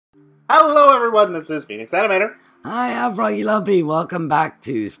Hello everyone, this is Phenix Animator. Hi, I'm Froggy Lumpy. Welcome back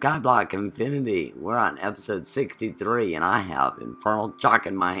to Skyblock Infinity. We're on episode 63 and I have Infernal Chalk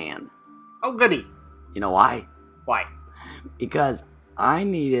in my hand. Oh goody. You know why? Why? Because I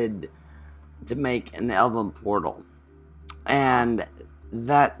needed to make an Elven Portal. And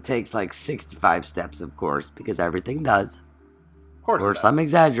that takes like 65 steps, of course, because everything does. Of course Of course, I'm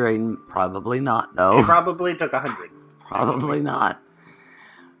exaggerating. Probably not, though. It probably took 100. Probably not.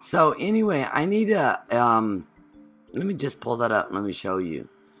 So anyway, I need a, let me just pull that up and let me show you.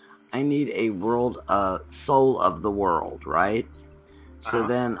 I need a soul of the world, right? So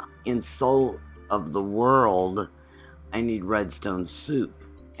then in soul of the world, I need redstone soup.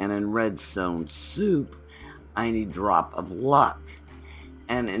 And in redstone soup, I need drop of luck.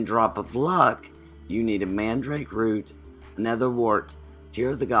 And in drop of luck, you need a mandrake root, nether wart, tear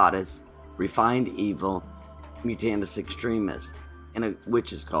of the goddess, refined evil, mutandus extremis, and a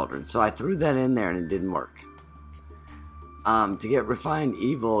witch's cauldron. So I threw that in there and it didn't work. To get refined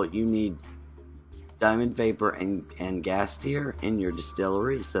evil, you need diamond vapor and gas tier in your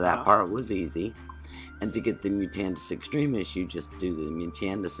distillery. So that part was easy. And to get the mutandus extremis, you just do the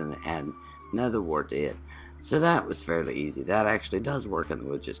mutandus and add nether wart to it. So that was fairly easy. That actually does work in the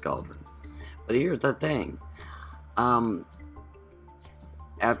witch's cauldron. But here's the thing. After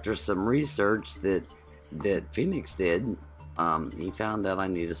some research that Phenix did, he found out I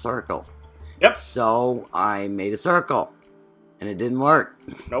need a circle. Yep. So I made a circle, and it didn't work.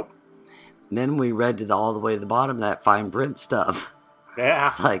 Nope. And then we read all the way to the bottom of that fine print stuff. Yeah.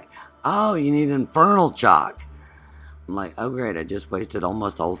 It's like, oh, you need infernal chalk. I'm like, oh great, I just wasted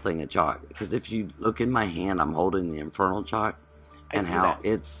almost the whole thing of chalk. Because if you look in my hand, I'm holding the infernal chalk, and how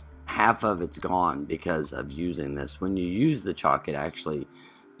it's half of it's gone because of using this. When you use the chalk, it actually,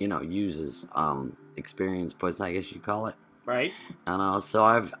 uses experience points, I guess you call it. Right. And so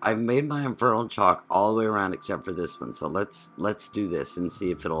I've made my infernal chalk all the way around except for this one. So let's do this and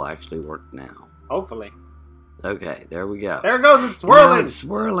see if it'll actually work now. Hopefully. Okay, there we go. There it goes, it's swirling. Now it's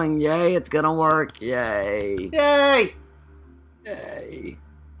swirling, yay, it's gonna work, yay. Yay! Yay.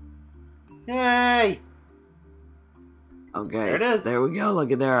 Yay! Okay, there it is. There we go,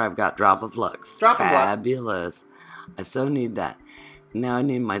 look at there, I've got drop of luck. Drop of luck. Fabulous. I so need that. Now I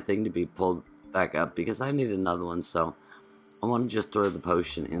need my thing to be pulled back up because I need another one, so I want to just throw the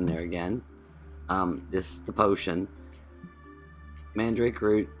potion in there again. This is the potion. Mandrake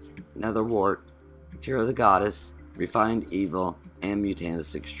root, nether wart, tear of the goddess, refined evil, and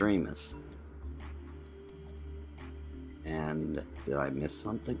mutandus extremis. And did I miss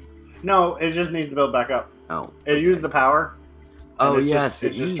something? No, it just needs to build back up. Oh. It used the power. Oh yes,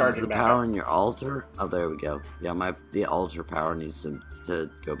 it uses charging the back power up. in your altar. Oh, there we go. Yeah, the altar power needs to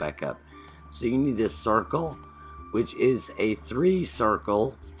go back up. So you need this circle, which is a 3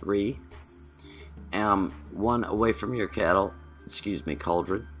 circle, 3. One away from your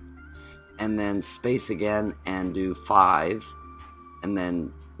cauldron. And then space again and do 5. And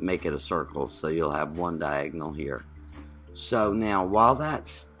then make it a circle. So you'll have one diagonal here. So now while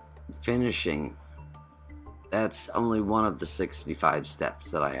that's finishing, that's only one of the 65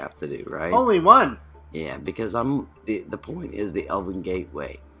 steps that I have to do, right? Only one? Yeah, because the point is the Elven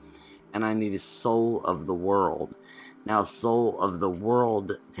Gateway. And I need a soul of the world. Now, soul of the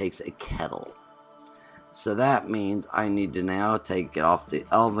world takes a kettle. So that means I need to now take it off the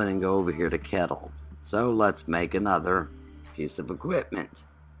Elven and go over here to kettle. So let's make another piece of equipment.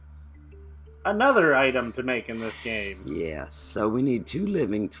 Another item to make in this game. Yes, so we need 2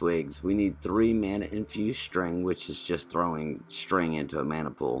 living twigs. We need 3 mana infused string, which is just throwing string into a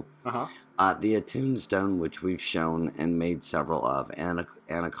mana pool. The attuned stone, which we've shown and made several of, and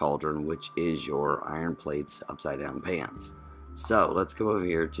a cauldron, which is your iron plates upside down pans. So let's go over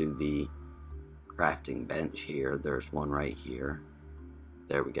here to the crafting bench here. There's one right here.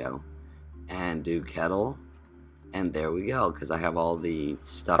 There we go. And do kettle. And there we go, because I have all the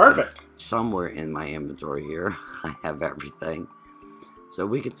stuff somewhere in my inventory here. I have everything. So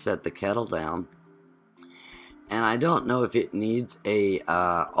we can set the kettle down. And I don't know if it needs a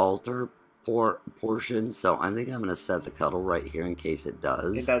altar portion, so I think I'm going to set the kettle right here in case it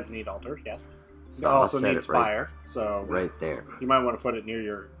does. It does need altar, yes. So it also set needs it right, fire, so right there. You might want to put it near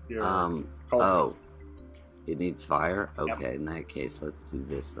your cauldron. Oh, it needs fire? Okay, Yep. In that case, let's do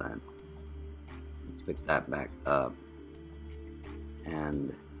this then. Let's pick that back up.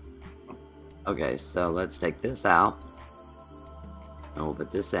 And okay, so let's take this out. And we'll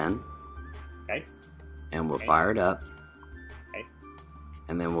put this in. Okay. And we'll fire it up. Okay.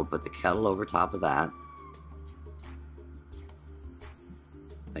 And then we'll put the kettle over top of that.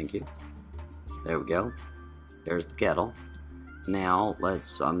 Thank you. There we go. There's the kettle. Now,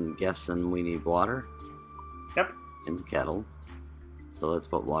 I'm guessing we need water. Yep. In the kettle. So let's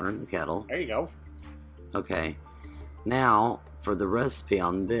put water in the kettle. There you go. Okay. Now, for the recipe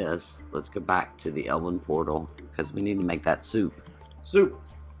on this, let's go back to the Elven Portal, because we need to make that soup. Soup.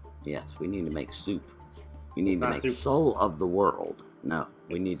 Yes, we need to make soup. We need to make soup. Soul of the World. No,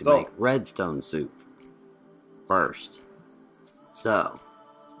 we need to Soul. make redstone soup first. So,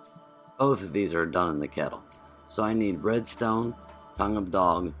 both of these are done in the kettle. So I need redstone, tongue of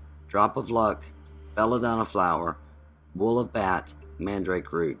dog, drop of luck, belladonna flower, wool of bat,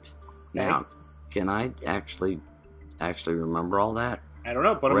 mandrake root. Now, can I actually remember all that? I don't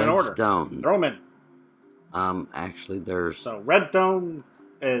know. Put them in order. Redstone. Throw them in. Actually, there's... So, redstone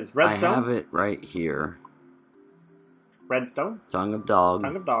is redstone. I have it right here. Redstone. Tongue of dog.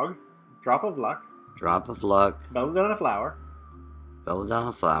 Tongue of dog. Drop of luck. Drop of luck. Belladonna flower.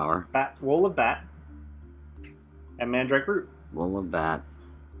 Belladonna flower. Wool of bat. And mandrake root. Wool of bat.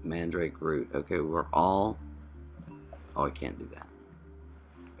 Mandrake root. Okay, we're all... Oh, I can't do that.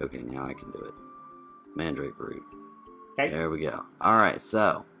 Okay, now I can do it. Mandrake root. Okay. There we go. Alright,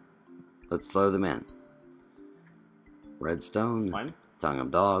 so let's throw them in. Redstone. 1. Tongue of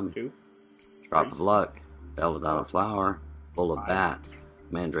dog. 2. Drop 3. of luck. Belladonna flower. Wool of 5. bat.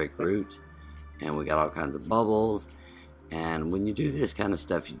 Mandrake 6. root. And we got all kinds of bubbles. And when you do this kind of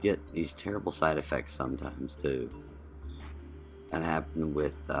stuff, you get these terrible side effects sometimes too. That happened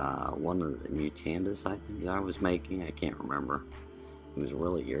with one of the Mutandas, I think, that I was making. I can't remember. It was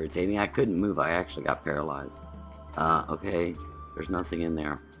really irritating. I couldn't move. I actually got paralyzed. Okay. There's nothing in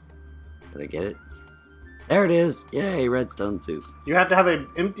there. Did I get it? There it is. Yay, redstone soup. You have to have an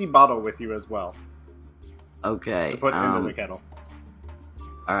empty bottle with you as well. Okay. To put into the kettle.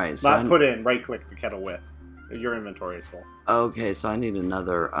 Alright, so Not put in, right-click the kettle with. Your inventory is full. Okay, so I need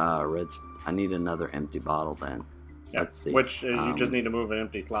another I need another empty bottle then. Yep. Let's see. Which you just need to move an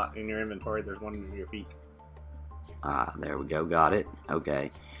empty slot in your inventory. There's one under your feet. There we go. Got it.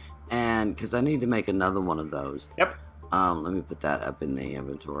 Okay. And because I need to make another one of those. Yep. Let me put that up in the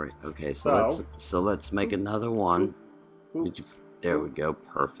inventory. Okay, so let's make another one. Did you? There we go.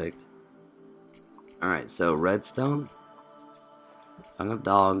 Perfect. All right. So redstone, tongue of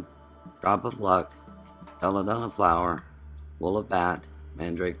dog, drop of luck, belladonna flower, wool of bat,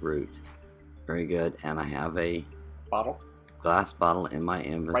 mandrake root. Very good. And I have a bottle, glass bottle in my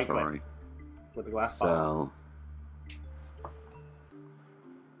inventory. Right-click with the glass bottle.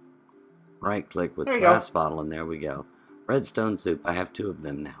 Right click with glass bottle, and there we go. Redstone soup. I have 2 of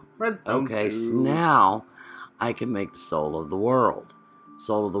them now. Redstone okay, soup. So now I can make the Soul of the World.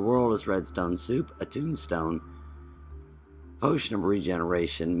 Soul of the World is redstone soup, a tombstone, potion of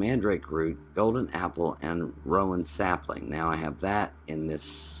regeneration, mandrake root, golden apple, and rowan sapling. Now I have that in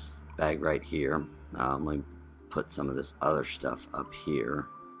this bag right here. Let me put some of this other stuff up here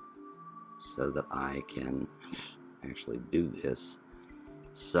so that I can actually do this.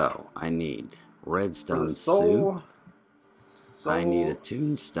 So, I need redstone soup. I need a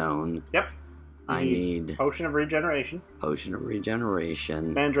tombstone. Yep. I need potion of regeneration. Potion of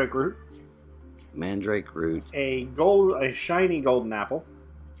regeneration. Mandrake root. Mandrake root. A shiny golden apple.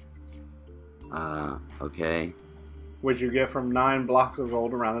 Okay. Which you get from 9 blocks of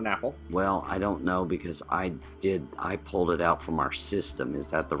gold around an apple. Well, I don't know because I pulled it out from our system. Is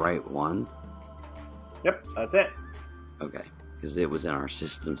that the right one? Yep, that's it. Okay. Because it was in our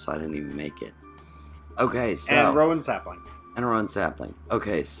system, so I didn't even make it. Okay, so... And rowan sapling. And a rowan sapling.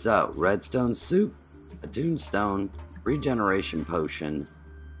 Okay, so, redstone soup, a tombstone, regeneration potion,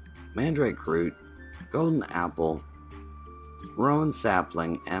 mandrake root, golden apple, rowan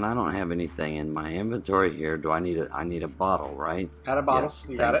sapling, and I don't have anything in my inventory here. Do I need a bottle, right? Add a bottle. Yes,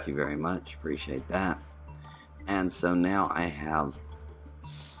 you got it. Thank you very much. Appreciate that. And so now I have...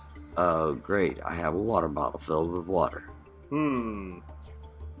 Oh, great. I have a water bottle filled with water.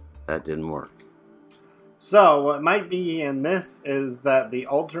 That didn't work. So, what might be in this is that the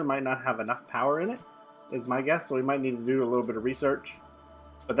altar might not have enough power in it, is my guess, so we might need to do a little bit of research.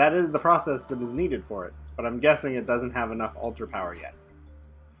 But that is the process that is needed for it. But I'm guessing it doesn't have enough altar power yet.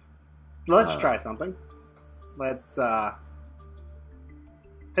 Let's try something. Let's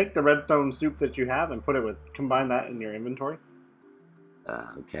take the redstone soup that you have and combine that in your inventory.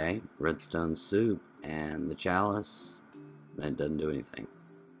 Okay, redstone soup and the chalice. It doesn't do anything.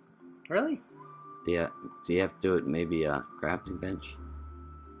 Really? Do you have to do it maybe a crafting bench?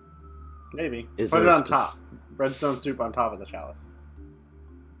 Maybe. Put it on top. Redstone soup on top of the chalice.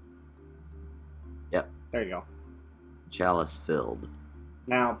 Yep. There you go. Chalice filled.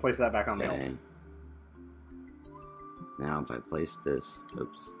 Now place that back on the Okay. altar. Now if I place this,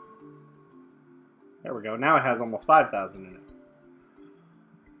 oops. There we go. Now it has almost 5,000 in it.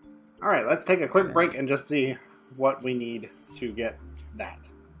 Alright, let's take a quick break and just see what we need to get that.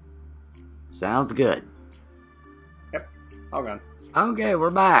 Sounds good. Yep, all gone. Okay, we're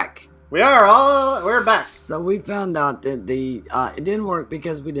back. We're back. So we found out that it didn't work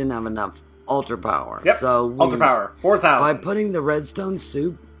because we didn't have enough ultra power. Yep, so ultra power, 4,000. By putting the redstone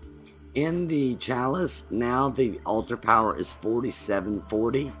soup in the chalice, now the ultra power is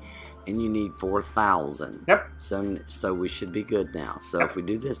 4740, and you need 4,000. Yep. So we should be good now. So if we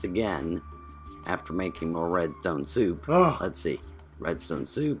do this again, after making more redstone soup, let's see, redstone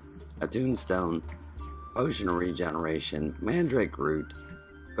soup, a tombstone, potion of regeneration, mandrake root,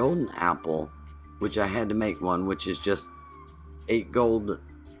 golden apple, which I had to make one, which is just 8 gold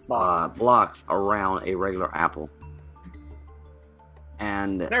blocks around a regular apple.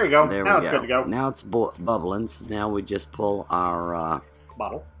 And there we go. Now it's good to go. Now it's bubbling. So now we just pull our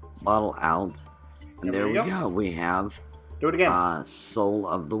bottle out, and there we go. We have do it again. Soul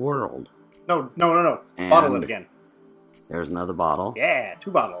of the World. No. And bottle it again. There's another bottle. Yeah,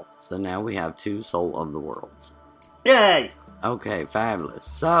 2 bottles. So now we have 2 Soul of the Worlds. Yay! Okay, fabulous.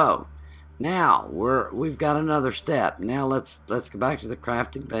 So now we've got another step. Now let's go back to the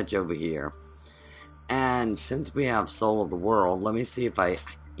crafting bench over here. And since we have Soul of the World, let me see if I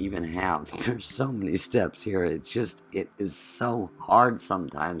even have. There's so many steps here. It is so hard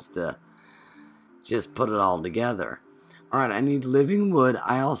sometimes to just put it all together. Alright, I need living wood.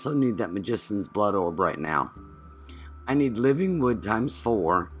 I also need that Magician's Blood Orb right now. I need living wood times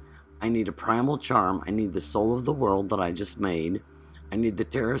 4. I need a primal charm. I need the Soul of the World that I just made. I need the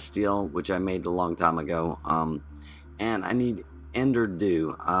Terra Steel, which I made a long time ago. And I need Ender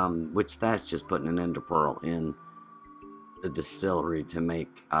Dew, which that's just putting an Ender Pearl in the distillery to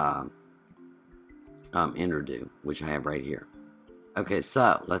make Ender Dew, which I have right here. Okay,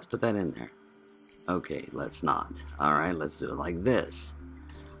 so let's put that in there. Okay, let's not. Alright, let's do it like this.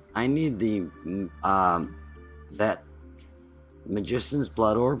 I need the that Magician's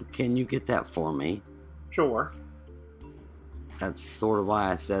Blood Orb. Can you get that for me? Sure. That's sort of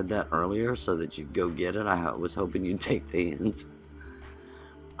why I said that earlier, so that you'd go get it. I was hoping you'd take the hint.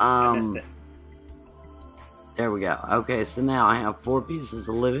 I missed it. There we go. Okay, so now I have 4 pieces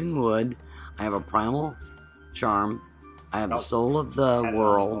of living wood. I have a primal charm. I have the Soul of the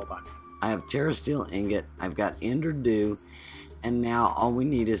World. I have Terra Steel ingot. I've got Ender Dew. And now all we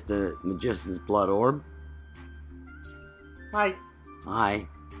need is the Magician's Blood Orb. Hi. Hi.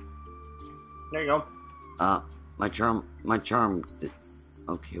 There you go. My charm.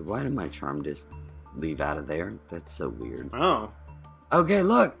 Okay, why did my charm just leave out of there? That's so weird. Oh. Okay,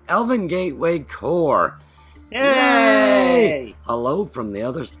 look, Elven Gateway Core. Yay! Hello from the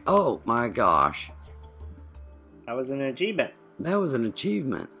others. Oh my gosh. That was an achievement. That was an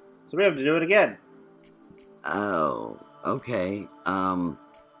achievement. So we have to do it again. Oh, okay. Alright,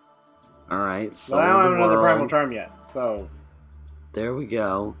 so well, I don't have another primal charm yet, so there we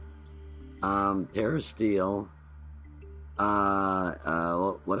go. Terra Steel.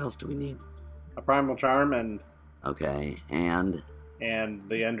 What else do we need? A primal charm and okay, and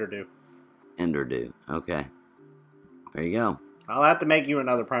the Ender Dew. Ender Dew. Okay. There you go. I'll have to make you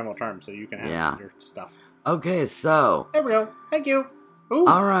another primal charm so you can have your stuff. Okay, so there we go. Thank you. Ooh.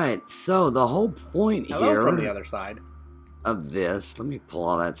 All right. So the whole point here from the other side of this. Let me pull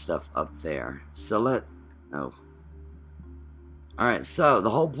all that stuff up there. So All right. So the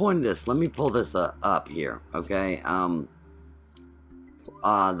whole point of this. Let me pull this up here. Okay.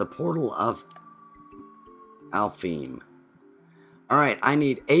 The portal of Alfheim. Alright, I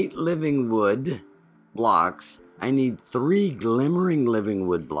need 8 living wood blocks. I need 3 glimmering living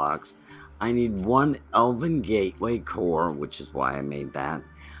wood blocks. I need 1 Elven Gateway Core, which is why I made that.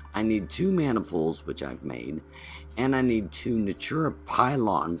 I need 2 mana pools, which I've made. And I need 2 Natura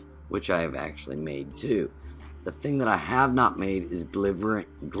pylons, which I have actually made too. The thing that I have not made is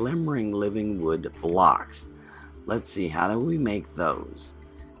glimmering living wood blocks. Let's see, how do we make those?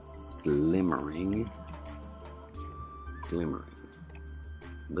 Glimmering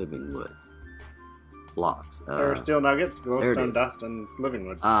living wood blocks. There are steel nuggets, glowstone dust, and living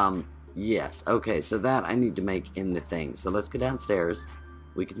wood. Yes. Okay, so that I need to make in the thing. So let's go downstairs.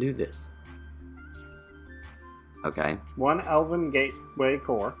 We can do this. Okay. 1 Elven Gateway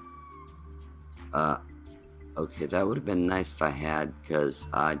Core. Okay, that would have been nice if I had, because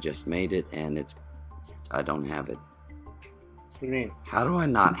I just made it and I don't have it. What do you mean? How do I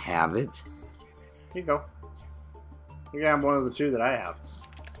not have it? Here you go. You can have one of the 2 that I have.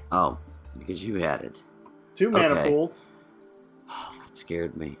 Oh, because you had it. 2 mana pools. Oh, that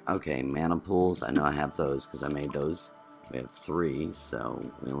scared me. Okay, mana pools. I know I have those because I made those. We have 3, so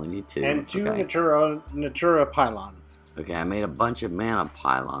we only need 2. And 2 Natura pylons. Okay, I made a bunch of mana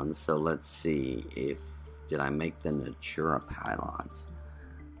pylons, so let's see if... Did I make the Natura pylons?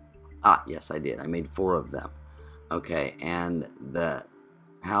 Ah, yes I did. I made 4 of them. Okay, and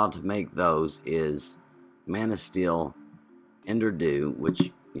how to make those is Mana Steel, Ender Dew,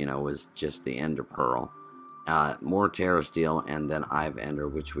 which, you know, is just the Ender Pearl, more Terra Steel, and then Eye of Ender,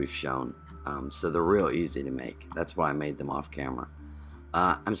 which we've shown. So they're real easy to make. That's why I made them off camera.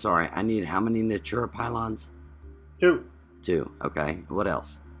 I'm sorry, I need how many Natura pylons? 2. 2, okay. What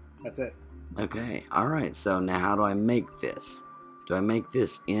else? That's it. Okay, alright, so now how do I make this? Do I make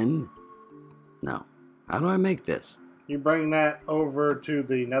this in? No. How do I make this? You bring that over to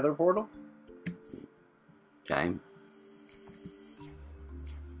the Nether portal. Okay.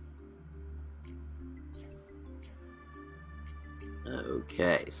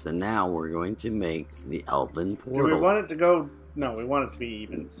 Okay, so now we're going to make the Elven Portal. Do we want it to go... No, we want it to be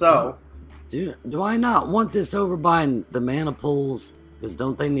even. So... Do I not want this over by the mana pools? Because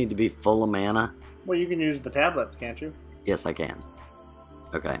don't they need to be full of mana? Well, you can use the tablets, can't you? Yes, I can.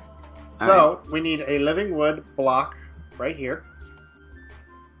 Okay. So, we need a living wood block right here.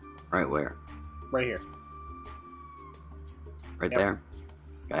 Right where? Right here. Right there?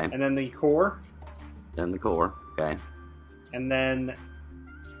 Okay. And then the core. Then the core. Okay. And then...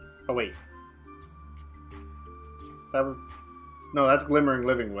 Oh, wait. That was... No, that's glimmering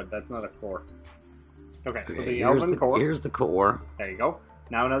living wood. That's not a core. Okay, so the elven core. Here's the core. There you go.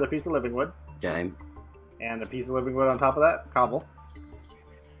 Now another piece of living wood. Okay. And a piece of living wood on top of that. Cobble.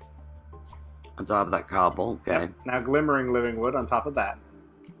 On top of that cobble. Okay. Yep. Now glimmering living wood on top of that.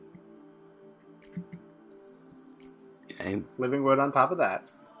 Okay. Living wood on top of that.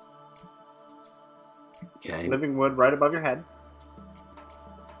 Okay. Living wood right above your head.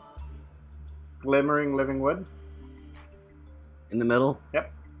 Glimmering living wood. In the middle?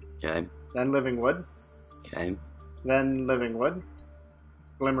 Yep. Okay. Then living wood. Okay. Then living wood.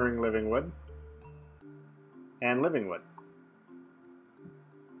 Glimmering living wood. And living wood.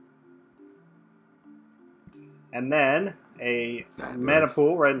 And then a mana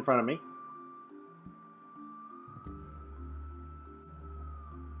pool right in front of me.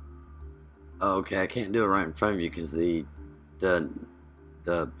 Okay, I can't do it right in front of you because the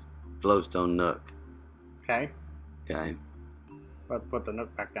glowstone nook. Okay. Okay. Let's put the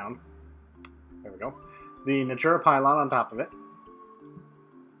nook back down. There we go. The Natura pylon on top of it.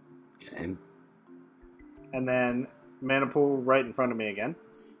 Okay. And then mana pool right in front of me again.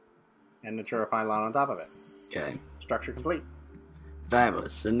 And Natura pylon on top of it. Okay. Structure complete.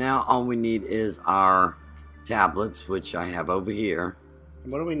 Fabulous. So now all we need is our tablets, which I have over here.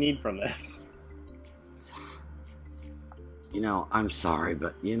 And what do we need from this? You know, I'm sorry,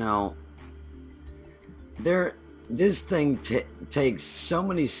 but you know, this thing takes so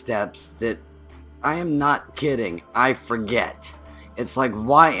many steps that I am not kidding. I forget. It's like,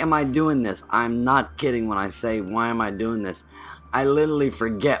 why am I doing this? I'm not kidding when I say, why am I doing this? I literally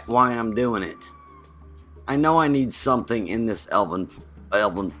forget why I'm doing it. I know I need something in this Elven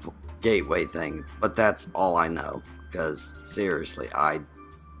Gateway thing, but that's all I know. Because, seriously, I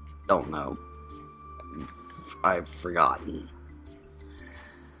don't know. I've forgotten.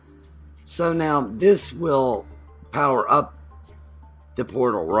 So now, this will power up the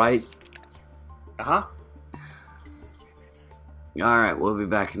portal, right? Uh-huh. Alright, we'll be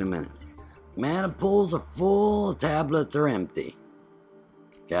back in a minute. Mana pools are full, tablets are empty.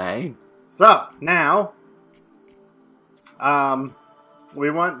 Okay. So, now,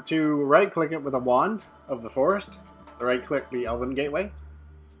 we want to right-click it with a wand of the forest. Right-click the Elven Gateway.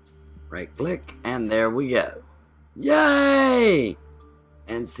 Right-click, and there we go. Yay!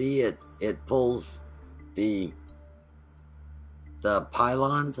 And see, it pulls the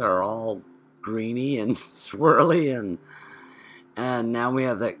pylons are all greeny and swirly, and now we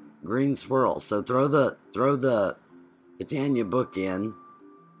have that green swirl. So throw the Britannia book in.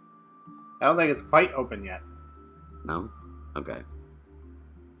 I don't think it's quite open yet. No? Okay.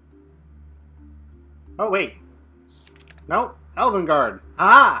 Oh, wait. Nope. Elven Guard.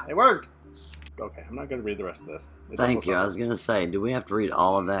 Ah, it worked. Okay, I'm not going to read the rest of this. Thank you. I was going to say, do we have to read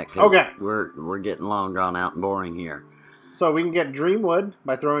all of that? 'Cause okay. We're getting long, drawn out, and boring here. So we can get Dreamwood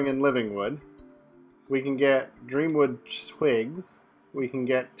by throwing in Living Wood. We can get Dreamwood Twigs. We can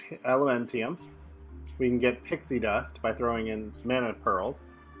get Elementium. We can get Pixie Dust by throwing in Mana Pearls.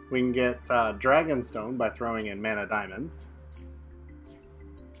 We can get Dragonstone by throwing in Mana Diamonds.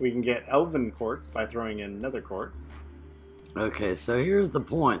 We can get Elven Quartz by throwing in Nether Quartz. Okay, so here's the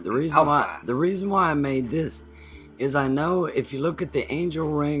point. The reason why I made this is I know if you look at the Angel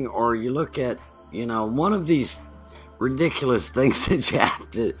Ring or you look at, you know, one of these ridiculous things that you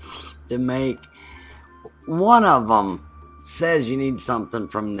have to make, one of them says you need something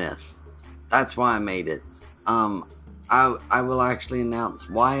from this. That's why I made it. I will actually announce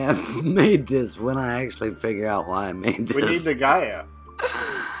why I made this when I actually figure out why I made this. We need the Gaia.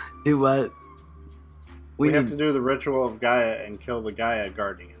 Do what? We have to do the ritual of Gaia and kill the Gaia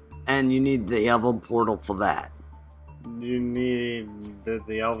Guardian. And you need the Elven Portal for that. You need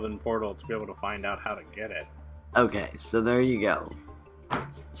the Elven Portal to be able to find out how to get it. Okay, so there you go.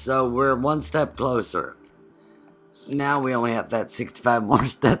 So we're one step closer. Now we only have that 65 more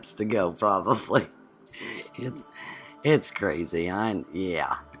steps to go, probably. It's crazy.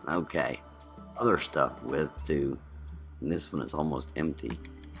 Yeah, okay. Other stuff with, too. And this one is almost empty.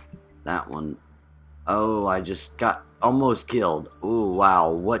 That one. Oh, I just got almost killed. Oh,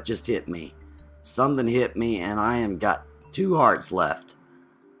 wow. What just hit me? Something hit me, and I am got 2 hearts left.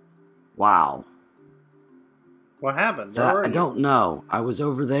 Wow. What happened? I don't know. I was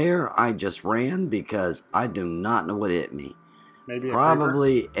over there. I just ran because I do not know what hit me. Maybe a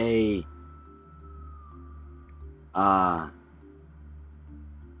probably creeper?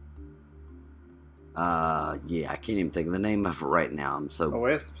 Yeah, I can't even think of the name of it right now. I'm so... A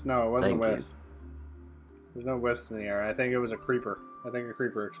wisp? No, it wasn't a Thank wisp. There's no wisps in the air. I think it was a creeper. I think a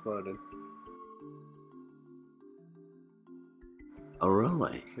creeper exploded. Oh,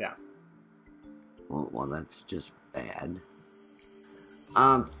 really? Yeah. Well, that's just bad.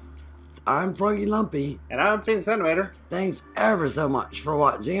 I'm Froggy Lumpy. And I'm Phenix Animator. Thanks ever so much for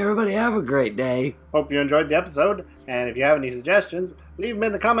watching. Everybody have a great day. Hope you enjoyed the episode. And if you have any suggestions, leave them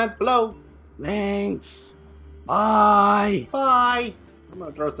in the comments below. Thanks. Bye. Bye. I'm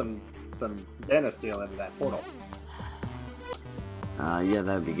going to throw some Steel into that portal. Yeah,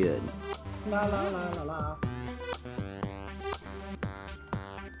 that'd be good. La la la la la.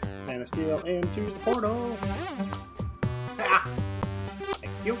 Steel into the portal. Ah!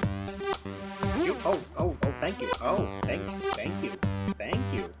 Thank you. Oh, thank you. Oh, thank you.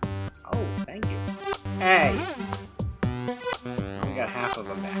 Oh, thank you. Hey! I got half of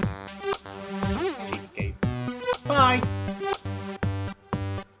them back.